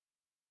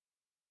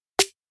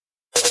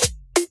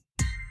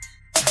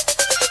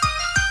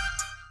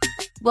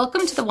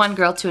Welcome to the One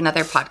Girl to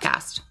Another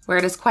podcast, where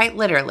it is quite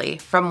literally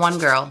from one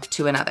girl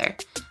to another.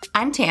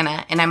 I'm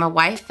Tana, and I'm a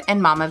wife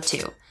and mom of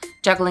two,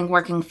 juggling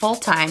working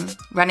full-time,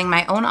 running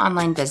my own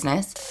online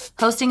business,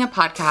 hosting a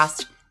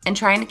podcast, and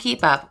trying to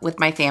keep up with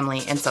my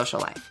family and social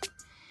life.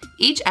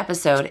 Each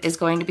episode is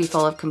going to be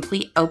full of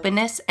complete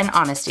openness and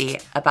honesty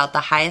about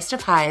the highest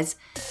of highs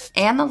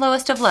and the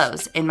lowest of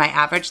lows in my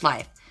average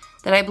life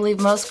that I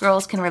believe most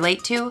girls can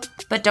relate to,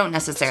 but don't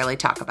necessarily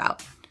talk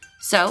about.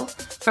 So,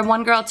 from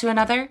one girl to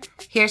another,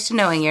 here's to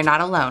knowing you're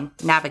not alone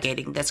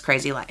navigating this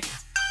crazy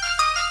life.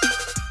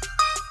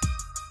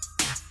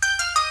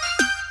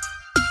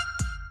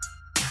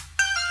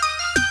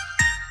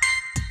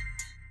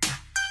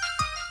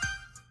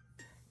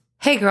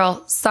 Hey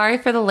girl, sorry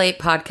for the late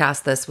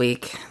podcast this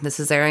week. This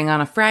is airing on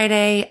a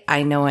Friday.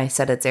 I know I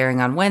said it's airing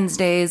on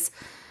Wednesdays,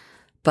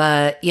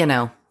 but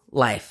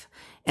life.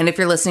 And if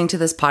you're listening to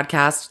this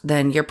podcast,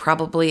 then you're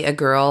probably a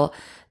girl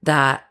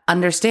that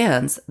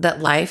understands that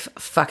life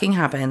fucking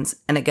happens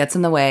and it gets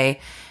in the way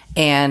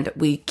and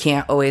we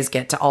can't always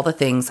get to all the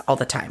things all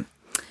the time.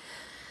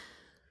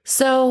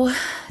 So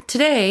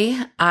today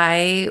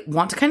I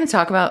want to kind of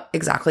talk about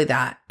exactly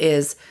that,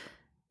 is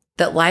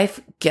that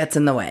life gets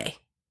in the way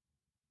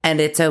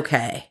and it's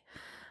okay.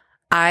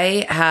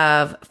 I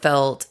have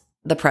felt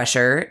the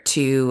pressure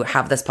to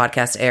have this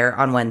podcast air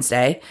on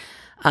Wednesday.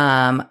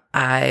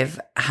 I've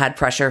had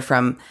pressure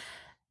from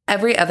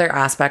every other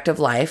aspect of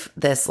life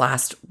this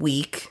last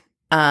week.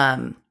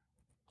 Or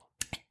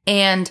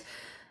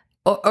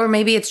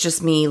maybe it's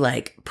just me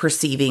like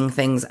perceiving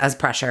things as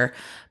pressure,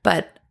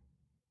 but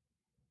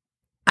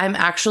I'm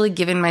actually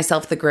giving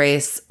myself the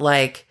grace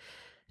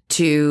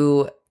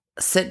to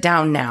sit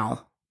down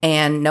now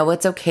and know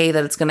it's okay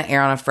that it's going to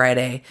air on a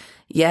Friday.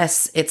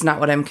 Yes, it's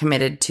not what I'm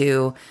committed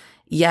to.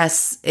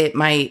 Yes, it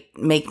might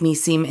make me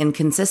seem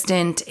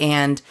inconsistent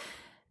and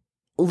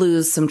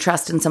lose some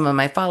trust in some of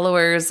my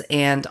followers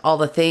and all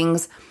the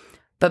things,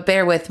 but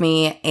bear with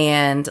me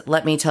and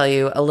let me tell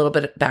you a little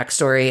bit of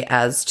backstory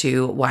as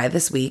to why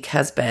this week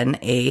has been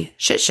a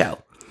shit show.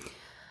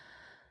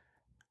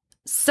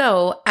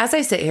 So as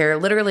I sit here,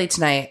 literally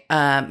tonight,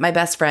 my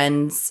best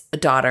friend's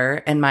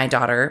daughter and my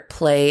daughter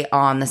play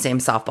on the same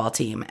softball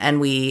team,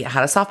 and we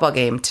had a softball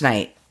game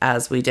tonight,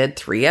 as we did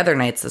 3 other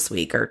nights this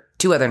week, or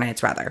 2 other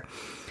nights rather.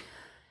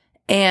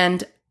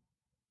 And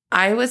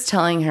I was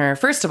telling her,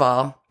 first of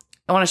all,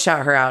 I want to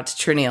shout her out to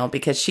Trinneal,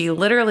 because she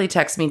literally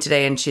texted me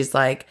today and she's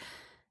like,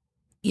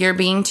 "You're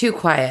being too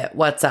quiet.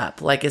 What's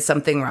up? Like, is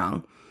something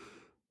wrong?"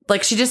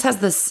 Like, she just has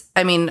this,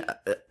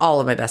 all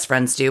of my best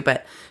friends do,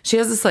 but she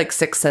has this like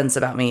sixth sense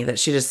about me that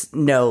she just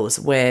knows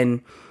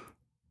when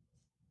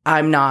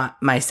I'm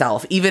not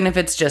myself, even if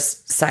it's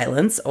just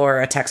silence or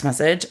a text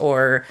message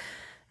or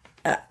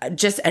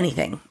just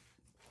anything.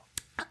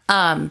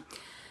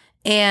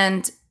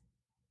 And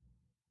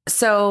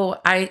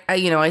so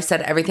I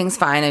said everything's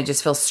fine. I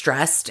just feel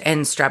stressed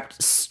and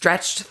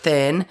stretched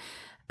thin.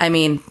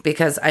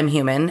 Because I'm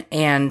human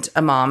and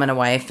a mom and a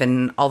wife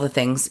and all the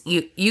things.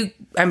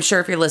 I'm sure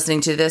if you're listening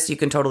to this, you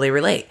can totally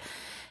relate.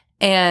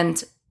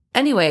 And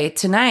anyway,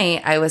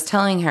 tonight I was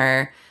telling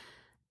her,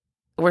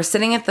 we're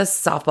sitting at this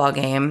softball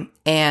game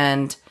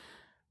and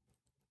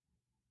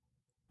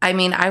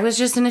I was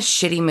just in a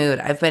shitty mood.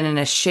 I've been in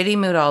a shitty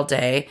mood all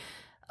day.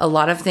 A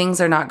lot of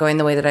things are not going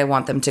the way that I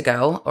want them to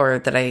go, or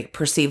that I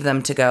perceive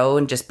them to go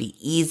and just be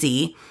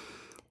easy.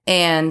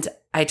 And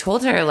I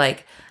told her,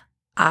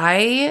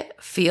 I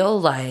feel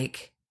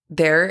like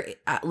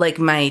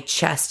my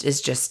chest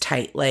is just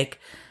tight.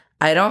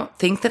 I don't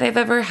think that I've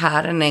ever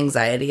had an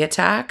anxiety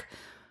attack,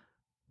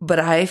 but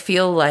I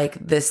feel like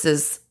this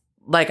is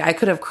I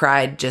could have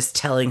cried just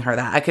telling her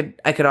that.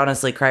 I could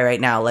honestly cry right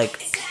now,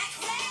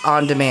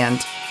 on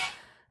demand.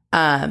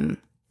 And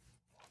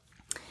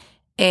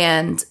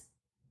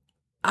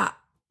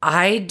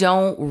I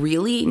don't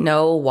really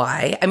know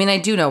why. I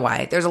do know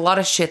why. There's a lot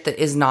of shit that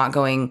is not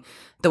going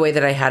the way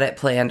that I had it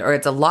planned, or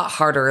it's a lot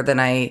harder than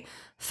I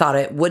thought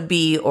it would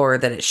be, or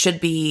that it should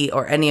be,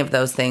 or any of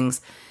those things.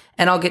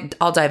 And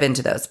I'll dive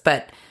into those.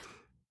 But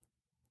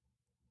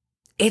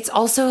it's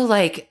also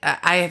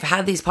I've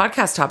had these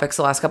podcast topics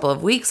the last couple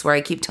of weeks where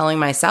I keep telling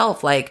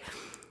myself,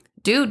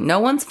 dude, no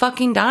one's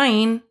fucking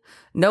dying.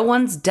 No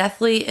one's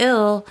deathly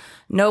ill.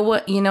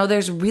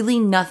 There's really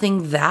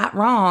nothing that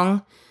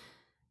wrong.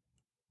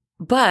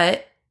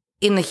 But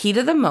in the heat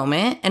of the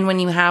moment, and when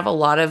you have a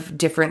lot of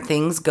different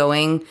things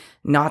going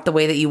not the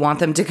way that you want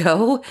them to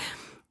go,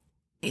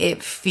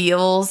 it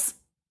feels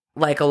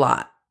like a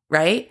lot,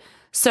 right?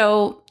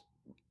 So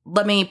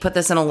let me put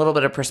this in a little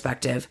bit of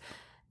perspective.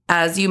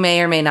 As you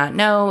may or may not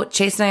know,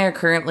 Chase and I are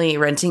currently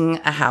renting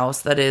a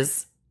house that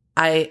is,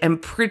 I am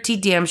pretty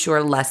damn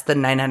sure, less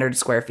than 900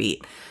 square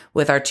feet,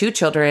 with our 2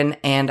 children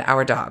and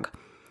our dog.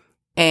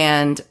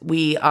 And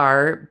we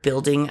are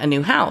building a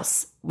new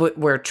house.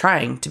 We're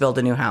trying to build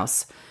a new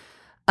house.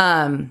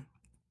 And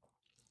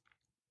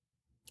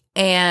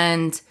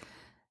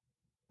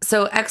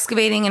so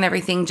excavating and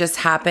everything just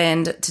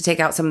happened to take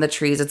out some of the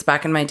trees. It's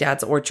back in my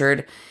dad's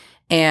orchard.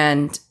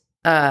 And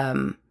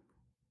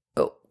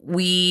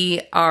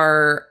we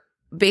are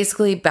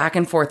basically back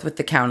and forth with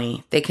the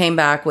county. They came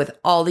back with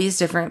all these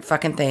different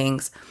fucking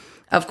things.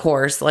 Of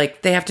course,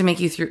 like they have to make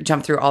you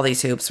jump through all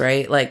these hoops,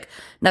 right? Like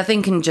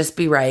nothing can just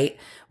be right,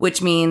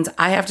 which means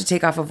I have to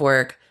take off of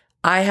work.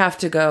 I have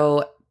to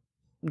go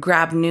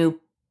grab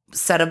new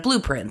set of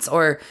blueprints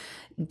or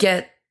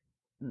get,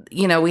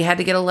 we had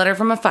to get a letter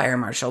from a fire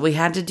marshal. We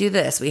had to do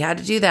this. We had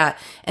to do that.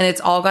 And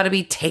it's all got to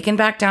be taken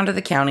back down to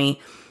the county.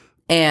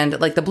 And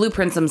like the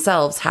blueprints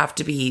themselves have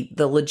to be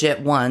the legit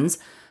ones.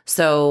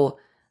 So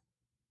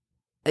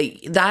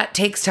that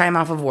takes time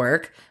off of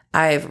work.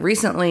 I've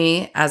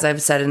recently, as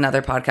I've said in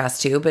other podcasts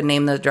too, been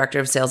named the director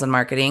of sales and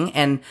marketing.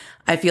 And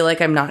I feel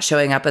like I'm not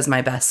showing up as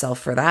my best self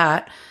for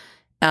that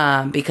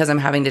because I'm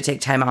having to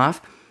take time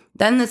off.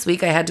 Then this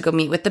week I had to go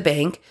meet with the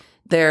bank.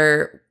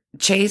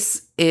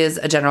 Chase is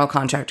a general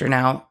contractor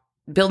now.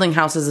 Building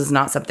houses is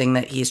not something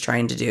that he's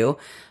trying to do,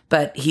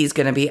 but he's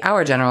going to be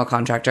our general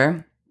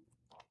contractor.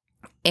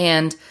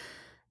 And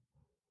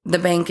the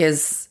bank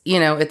is,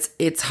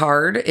 it's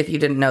hard. If you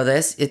didn't know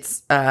this,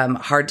 it's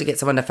hard to get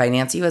someone to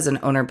finance you as an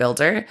owner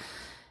builder.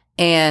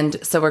 And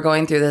so we're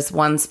going through this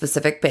one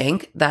specific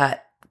bank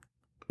that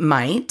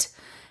might.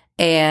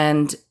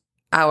 And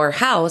our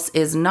house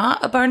is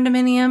not a barn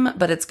dominium,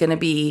 but it's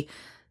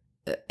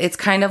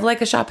kind of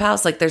like a shop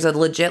house. Like there's a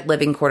legit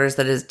living quarters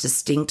that is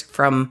distinct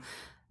from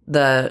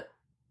the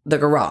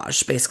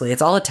garage. Basically,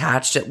 it's all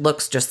attached. It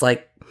looks just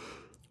like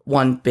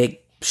one big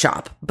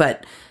shop,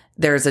 but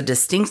there's a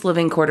distinct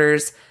living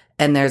quarters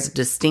and there's a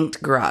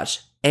distinct garage.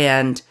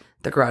 And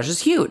the garage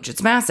is huge.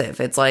 It's massive.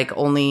 It's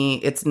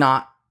it's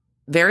not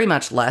very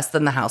much less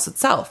than the house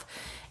itself.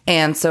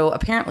 And so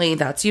apparently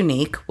that's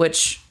unique,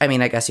 which, I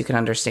guess you can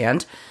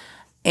understand.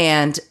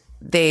 And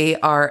they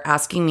are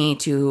asking me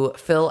to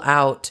fill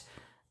out,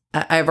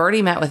 I've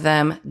already met with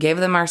them, gave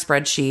them our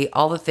spreadsheet,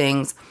 all the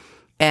things,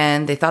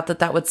 and they thought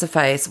that would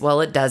suffice. Well,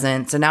 it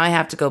doesn't. So now I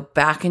have to go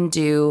back and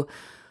do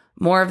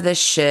more of this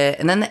shit.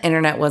 And then the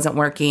internet wasn't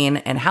working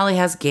and Hallie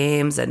has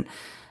games and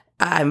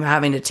I'm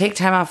having to take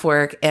time off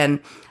work. And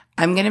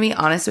I'm going to be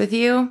honest with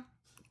you.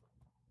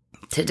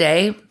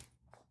 Today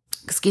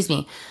is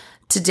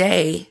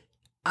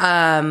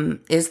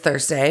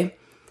Thursday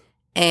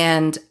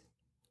and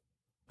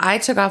I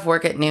took off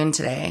work at noon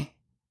today,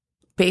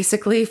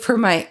 basically for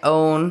my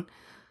own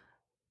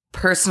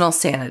personal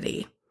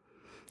sanity.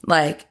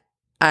 Like,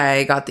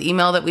 I got the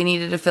email that we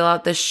needed to fill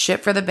out this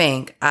shit for the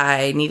bank.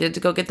 I needed to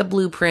go get the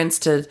blueprints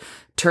to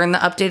turn the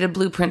updated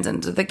blueprints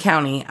into the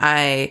county.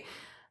 I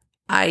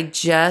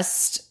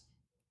just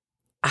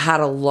had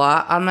a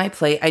lot on my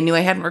plate. I knew I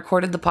hadn't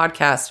recorded the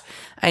podcast.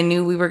 I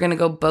knew we were going to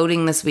go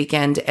boating this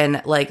weekend.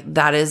 And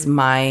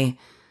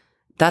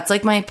that's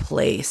like my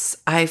place.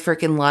 I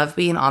freaking love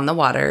being on the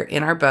water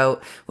in our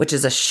boat, which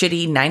is a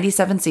shitty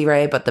 97 Sea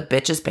Ray, but the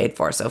bitch is paid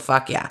for. So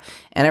fuck yeah.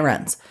 And it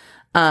runs.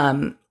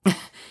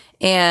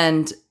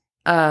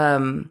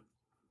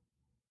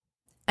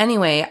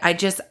 Anyway,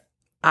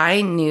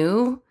 I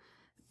knew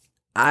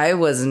I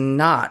was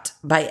not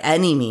by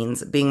any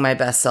means being my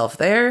best self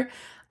there.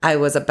 I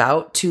was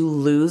about to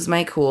lose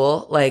my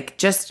cool,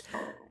 just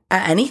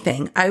at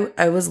anything.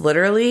 I was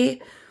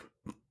literally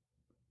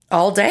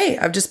all day.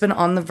 I've just been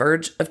on the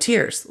verge of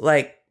tears.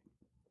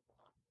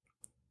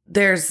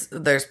 There's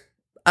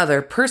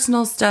other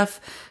personal stuff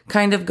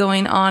kind of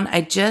going on. I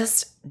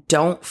just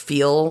don't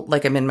feel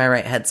like I'm in my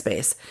right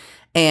headspace.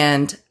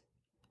 And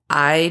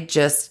I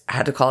just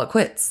had to call it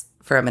quits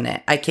for a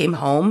minute. I came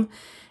home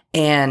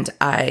and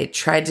I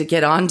tried to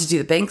get on to do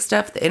the bank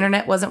stuff. The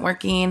internet wasn't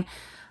working.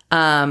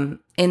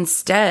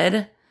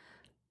 Instead,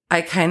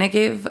 I kind of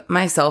gave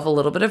myself a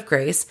little bit of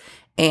grace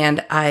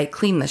and I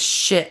cleaned the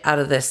shit out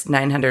of this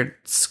 900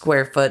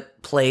 square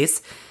foot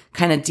place,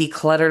 kind of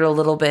decluttered a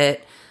little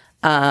bit.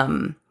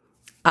 I,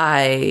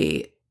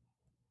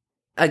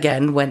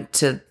 again, went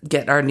to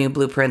get our new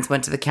blueprints,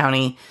 went to the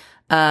county.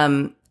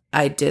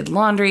 I did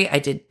laundry. I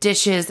did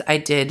dishes. I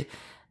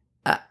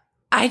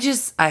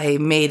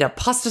made a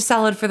pasta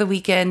salad for the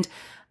weekend.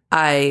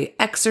 I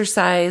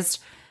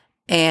exercised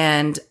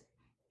and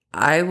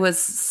I was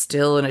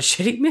still in a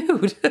shitty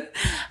mood.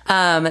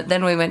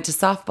 Then we went to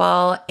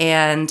softball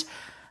and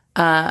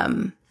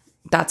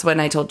that's when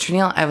I told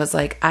Trinille, I was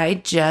like, I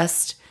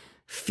just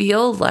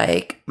feel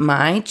like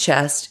my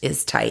chest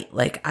is tight.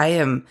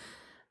 I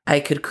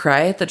could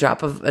cry at the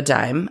drop of a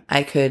dime.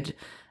 I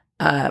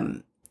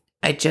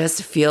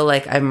just feel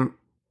like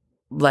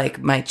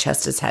my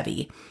chest is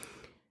heavy.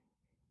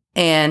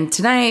 And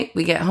tonight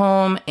we get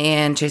home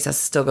and Chase has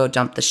to still go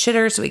dump the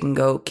shitter so we can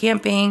go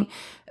camping.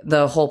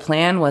 The whole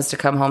plan was to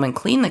come home and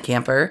clean the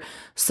camper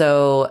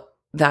so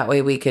that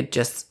way we could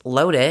just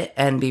load it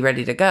and be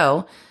ready to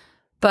go.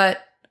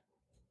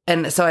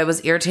 And so I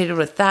was irritated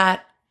with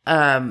that.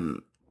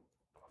 The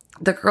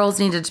girls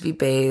needed to be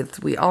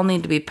bathed. We all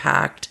need to be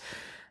packed.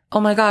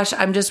 Oh my gosh,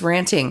 I'm just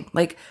ranting.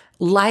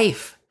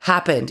 Life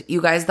happened.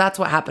 You guys, that's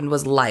what happened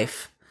was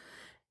life.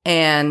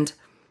 And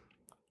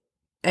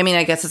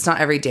I guess it's not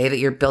every day that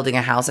you're building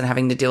a house and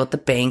having to deal with the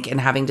bank and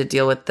having to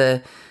deal with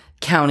the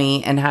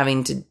county and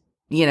having to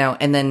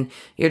and then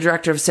you're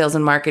director of sales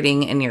and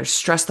marketing and you're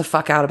stressed the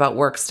fuck out about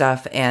work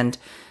stuff. And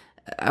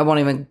I won't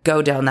even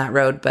go down that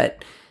road,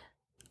 but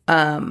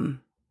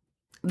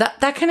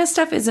that kind of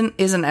stuff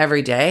isn't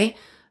every day,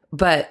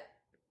 but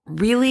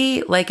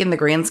really, like, in the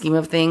grand scheme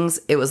of things,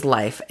 it was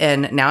life.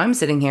 And now I'm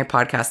sitting here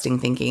podcasting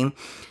thinking,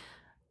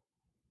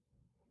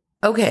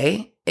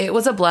 okay, it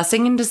was a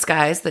blessing in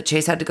disguise that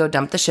Chase had to go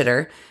dump the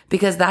shitter,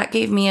 because that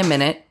gave me a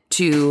minute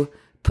to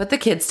put the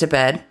kids to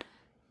bed.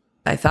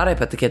 I thought I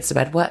put the kids to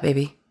bed. What,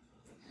 baby?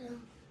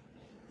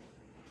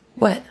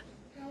 What?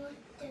 I want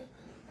the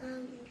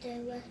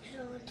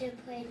Alexa to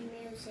play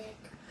music.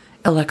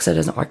 Alexa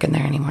doesn't work in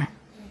there anymore.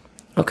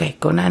 Okay,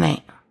 go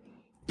night-night.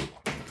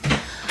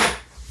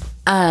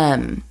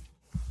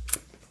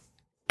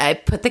 I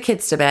put the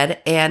kids to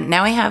bed, and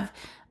now I have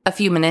a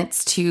few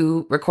minutes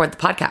to record the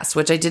podcast,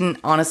 which I didn't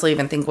honestly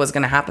even think was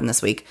going to happen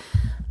this week,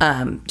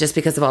 just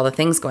because of all the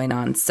things going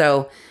on.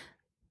 So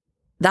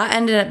that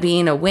ended up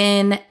being a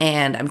win,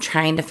 and I'm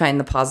trying to find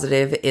the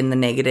positive in the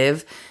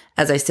negative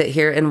as I sit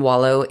here and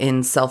wallow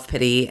in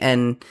self-pity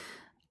and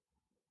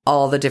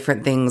all the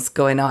different things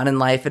going on in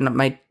life and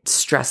my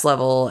stress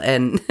level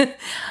and,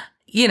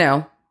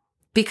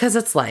 because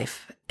it's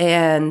life.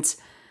 And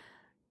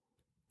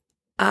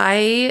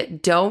I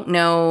don't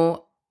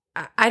know.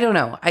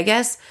 I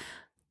guess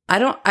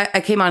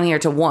I came on here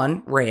to,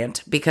 one,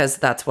 rant, because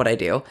that's what I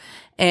do.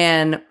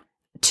 And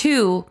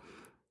two,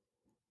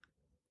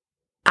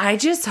 I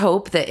just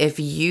hope that if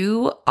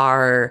you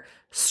are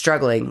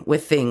struggling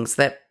with things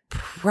that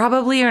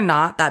probably are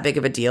not that big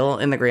of a deal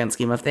in the grand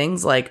scheme of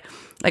things, like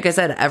I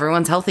said,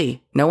 everyone's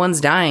healthy. No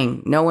one's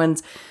dying.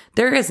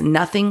 There is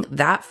nothing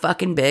that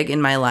fucking big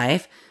in my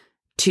life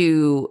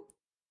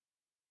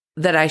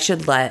that I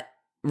should let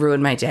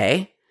ruin my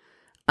day.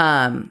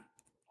 I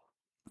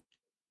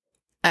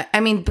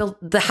mean,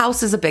 the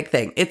house is a big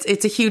thing.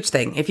 It's a huge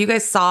thing. If you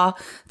guys saw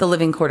the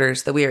living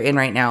quarters that we are in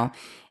right now,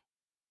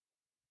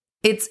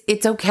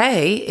 it's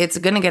okay. It's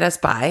going to get us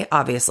by,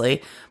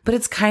 obviously, but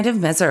it's kind of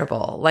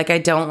miserable. Like, I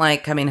don't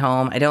like coming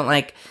home. I don't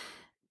like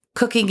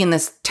cooking in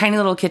this tiny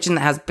little kitchen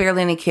that has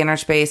barely any counter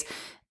space.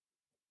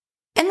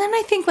 And then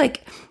I think,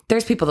 like,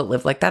 there's people that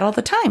live like that all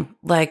the time.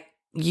 Like,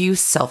 you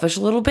selfish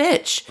little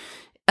bitch.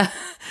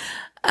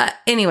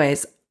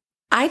 Anyways,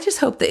 I just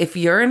hope that if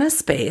you're in a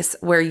space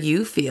where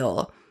you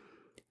feel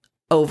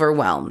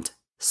overwhelmed,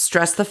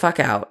 stressed the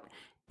fuck out,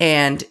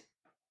 and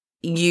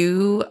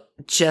you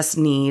just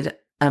need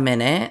a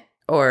minute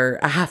or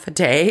a half a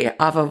day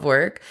off of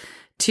work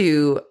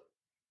to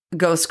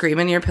go scream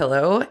in your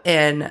pillow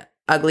and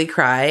ugly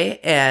cry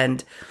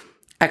and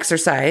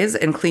exercise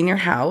and clean your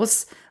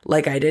house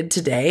like I did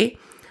today,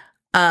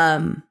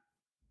 I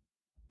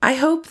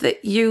hope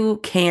that you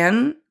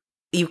can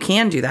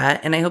do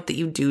that. And I hope that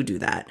you do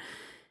that.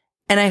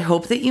 And I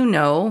hope that you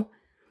know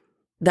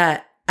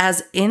that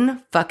as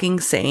in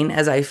fucking sane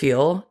as I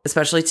feel,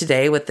 especially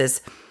today with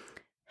this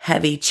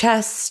heavy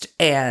chest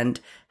and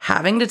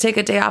having to take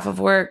a day off of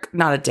work,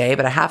 not a day,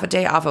 but a half a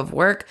day off of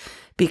work,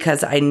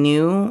 because I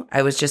knew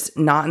I was just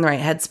not in the right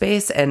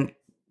headspace. And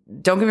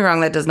don't get me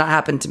wrong, that does not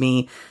happen to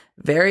me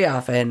very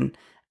often.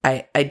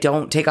 I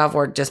don't take off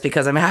work just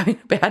because I'm having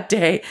a bad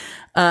day.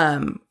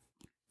 But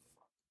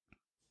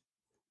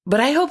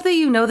I hope that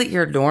you know that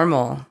you're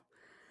normal.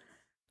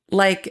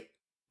 Like,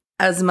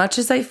 as much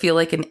as I feel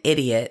like an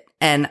idiot,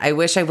 and I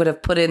wish I would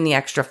have put in the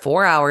extra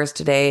 4 hours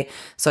today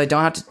so I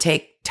don't have to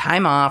take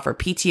time off or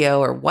PTO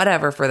or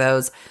whatever for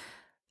those,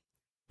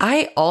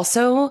 I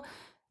also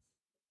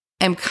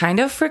am kind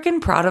of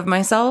freaking proud of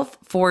myself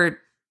for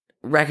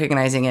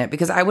recognizing it,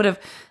 because I could have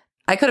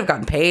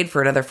gotten paid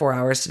for another 4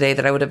 hours today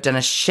that I would have done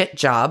a shit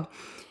job.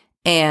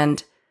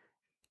 And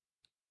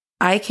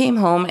I came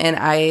home and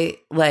I,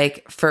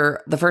 like,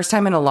 for the first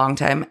time in a long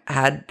time,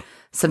 had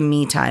some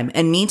me time.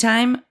 And me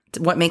time,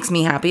 what makes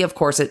me happy, of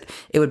course, it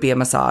would be a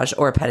massage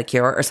or a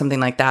pedicure or something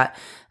like that.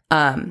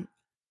 But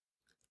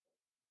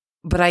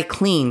I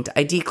cleaned,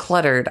 I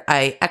decluttered,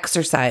 I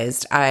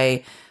exercised,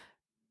 I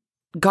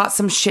got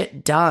some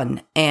shit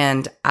done.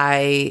 And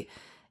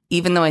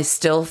even though I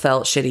still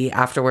felt shitty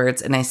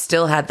afterwards and I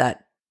still had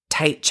that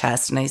tight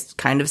chest, and I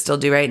kind of still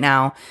do right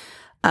now,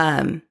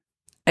 I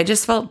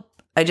just felt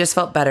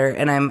better.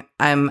 And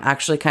I'm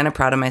actually kind of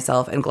proud of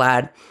myself and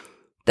glad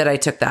that I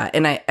took that.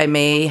 And I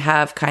may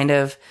have kind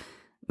of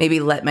maybe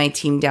let my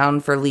team down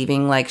for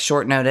leaving, like,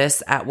 short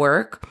notice at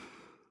work,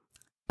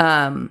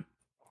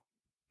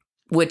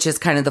 which is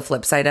kind of the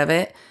flip side of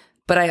it.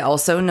 But I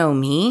also know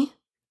me,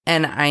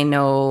 and I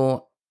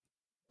know,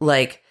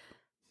 like,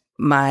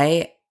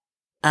 my,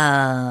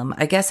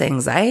 I guess,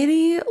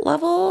 anxiety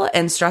level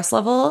and stress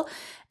level.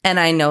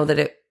 And I know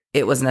that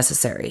it was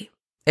necessary.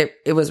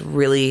 It was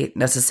really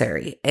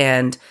necessary.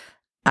 And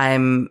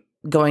I'm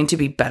going to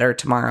be better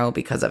tomorrow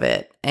because of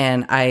it.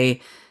 And I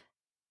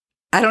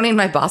don't need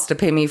my boss to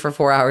pay me for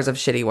 4 hours of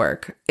shitty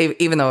work,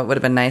 even though it would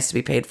have been nice to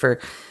be paid for,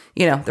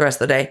 the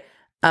rest of the day.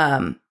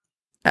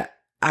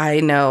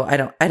 I know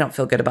I don't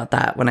feel good about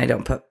that when I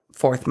don't put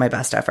forth my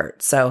best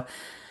effort. So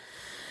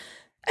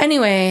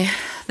anyway,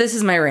 this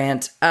is my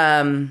rant.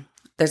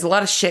 there's a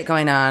lot of shit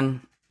going on.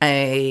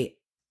 It's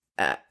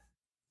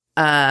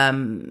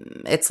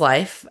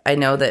life. I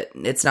know that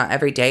it's not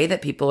every day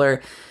that people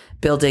are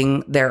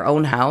building their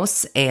own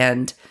house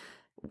and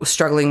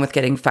struggling with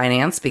getting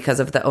financed because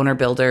of the owner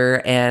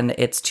builder and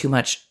it's too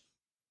much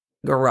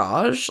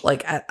garage.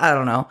 Like, I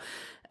don't know.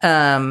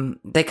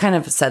 They kind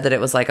of said that it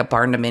was like a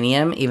barn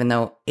dominium, even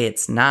though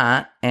it's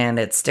not, and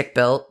it's stick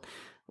built,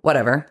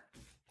 whatever.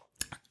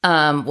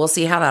 We'll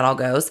see how that all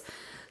goes.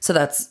 So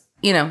that's,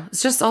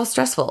 it's just all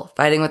stressful,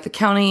 fighting with the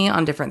county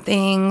on different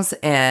things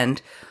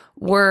and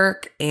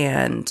work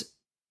and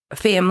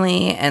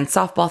family and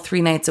softball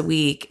 3 nights a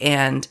week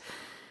and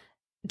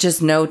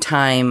just no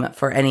time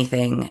for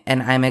anything.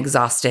 And I'm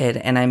exhausted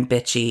and I'm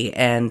bitchy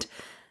and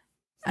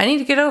I need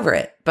to get over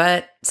it.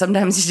 But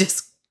sometimes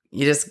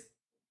you just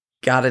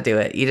gotta do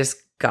it. You just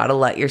gotta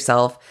let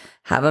yourself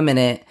have a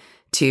minute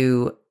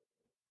to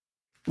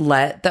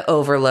let the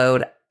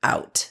overload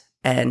out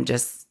and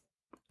just,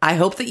 I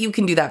hope that you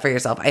can do that for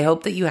yourself. I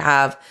hope that you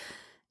have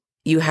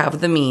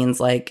the means,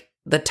 like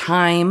the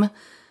time,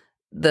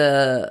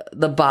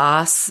 the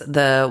boss,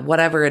 the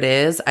whatever it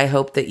is. I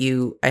hope that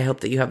you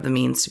have the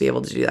means to be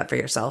able to do that for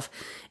yourself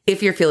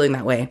if you're feeling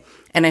that way.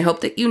 And I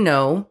hope that you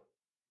know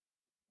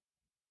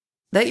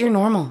that you're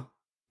normal.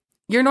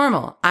 You're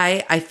normal.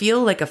 I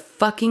feel like a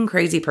fucking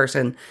crazy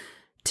person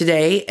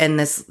today and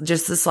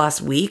this last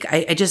week.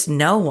 I just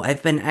know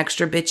I've been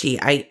extra bitchy.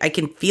 I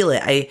can feel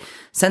it. I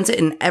sense it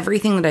in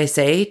everything that I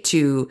say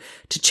to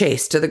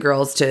Chase, to the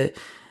girls,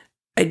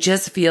 I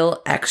just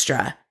feel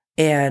extra.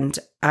 And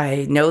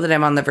I know that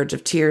I'm on the verge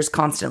of tears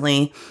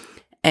constantly.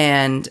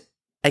 And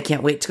I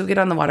can't wait to go get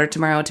on the water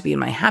tomorrow to be in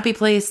my happy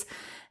place.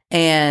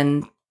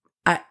 But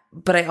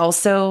I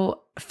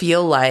also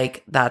feel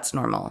like that's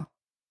normal.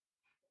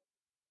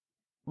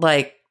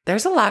 Like,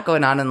 there's a lot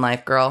going on in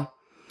life, girl.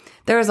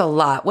 There is a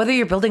lot, whether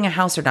you're building a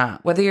house or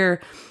not, whether you're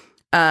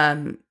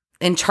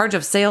in charge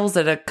of sales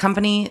at a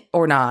company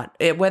or not,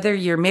 whether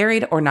you're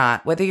married or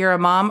not, whether you're a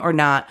mom or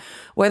not,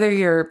 whether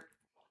you're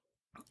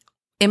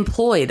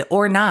employed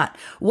or not,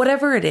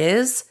 whatever it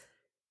is,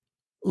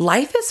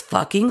 life is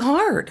fucking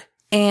hard.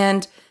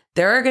 And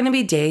there are going to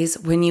be days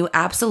when you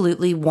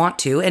absolutely want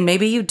to, and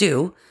maybe you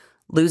do,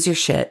 lose your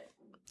shit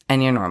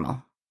and you're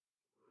normal.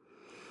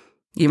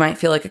 You might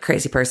feel like a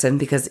crazy person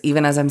because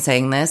even as I'm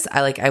saying this,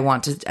 I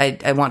want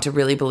to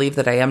really believe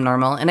that I am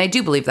normal. And I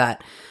do believe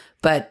that,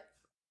 but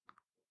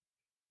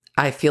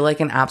I feel like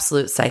an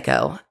absolute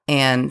psycho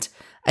and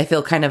I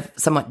feel kind of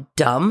somewhat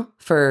dumb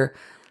for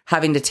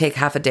having to take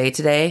half a day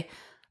today,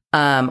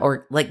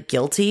 or like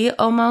guilty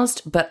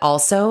almost. But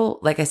also,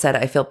 like I said,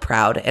 I feel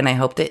proud and I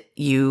hope that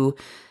you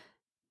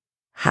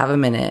have a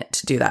minute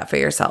to do that for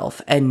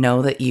yourself and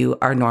know that you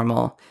are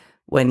normal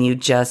when you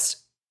just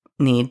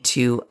need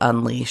to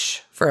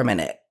unleash for a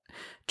minute.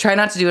 Try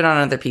not to do it on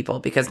other people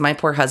because my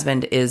poor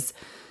husband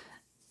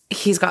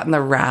he's gotten the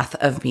wrath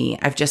of me.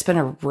 I've just been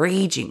a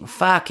raging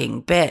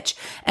fucking bitch.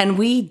 And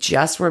we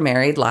just were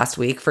married last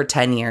week for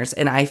 10 years.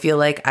 And I feel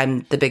like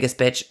I'm the biggest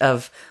bitch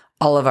of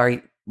all of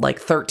our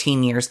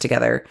 13 years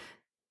together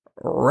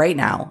right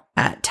now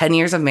at 10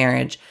 years of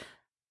marriage.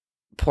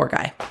 Poor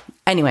guy.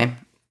 Anyway.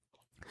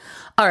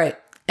 All right.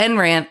 End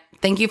rant.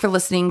 Thank you for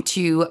listening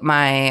to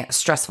my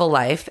stressful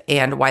life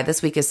and why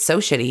this week is so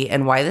shitty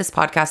and why this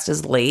podcast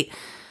is late.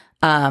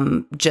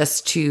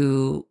 Just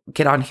to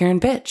get on here and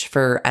bitch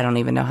for I don't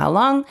even know how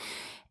long.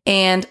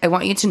 And I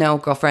want you to know,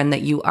 girlfriend,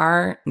 that you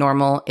are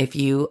normal if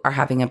you are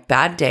having a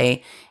bad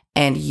day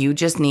and you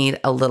just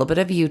need a little bit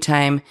of you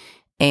time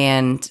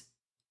and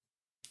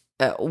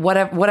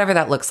whatever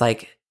that looks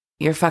like.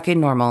 You're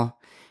fucking normal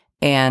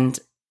and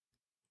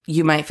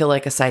you might feel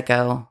like a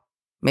psycho.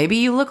 Maybe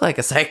you look like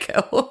a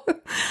psycho.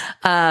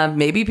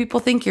 Maybe people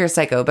think you're a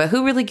psycho, but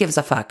who really gives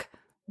a fuck?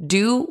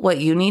 Do what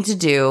you need to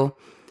do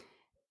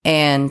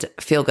and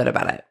feel good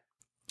about it.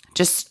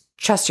 Just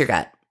trust your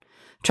gut.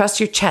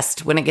 Trust your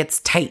chest when it gets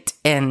tight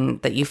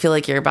and that you feel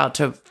like you're about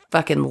to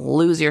fucking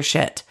lose your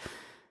shit.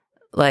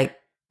 Like,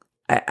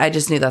 I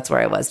just knew that's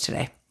where I was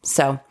today.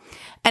 So,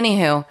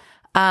 anywho,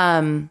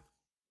 I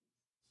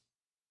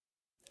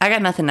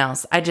got nothing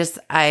else.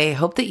 I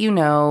hope that you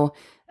know,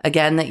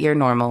 again, that you're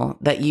normal,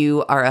 that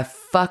you are a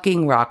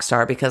fucking rock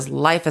star because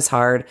life is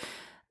hard.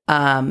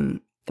 Being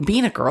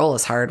a girl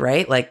is hard,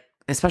 right? Like,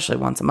 especially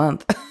once a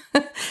month.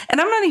 And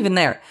I'm not even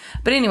there.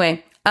 But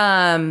anyway,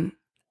 I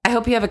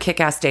hope you have a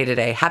kick-ass day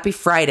today. Happy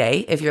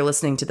Friday if you're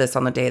listening to this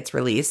on the day it's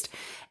released.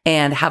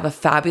 And have a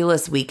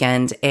fabulous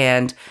weekend.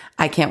 And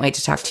I can't wait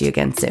to talk to you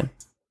again soon.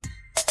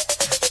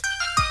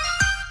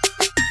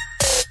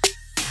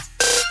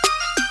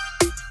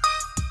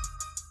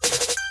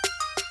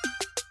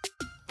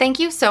 Thank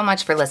you so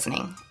much for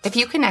listening. If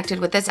you connected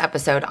with this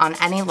episode on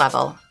any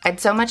level, I'd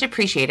so much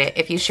appreciate it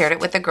if you shared it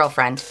with a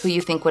girlfriend who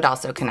you think would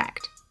also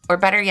connect. Or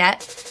better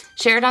yet,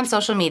 share it on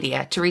social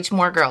media to reach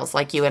more girls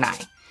like you and I.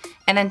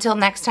 And until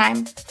next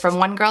time, from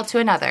one girl to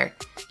another,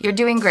 you're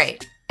doing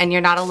great and you're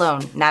not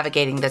alone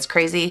navigating this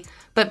crazy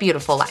but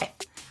beautiful life.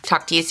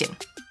 Talk to you soon.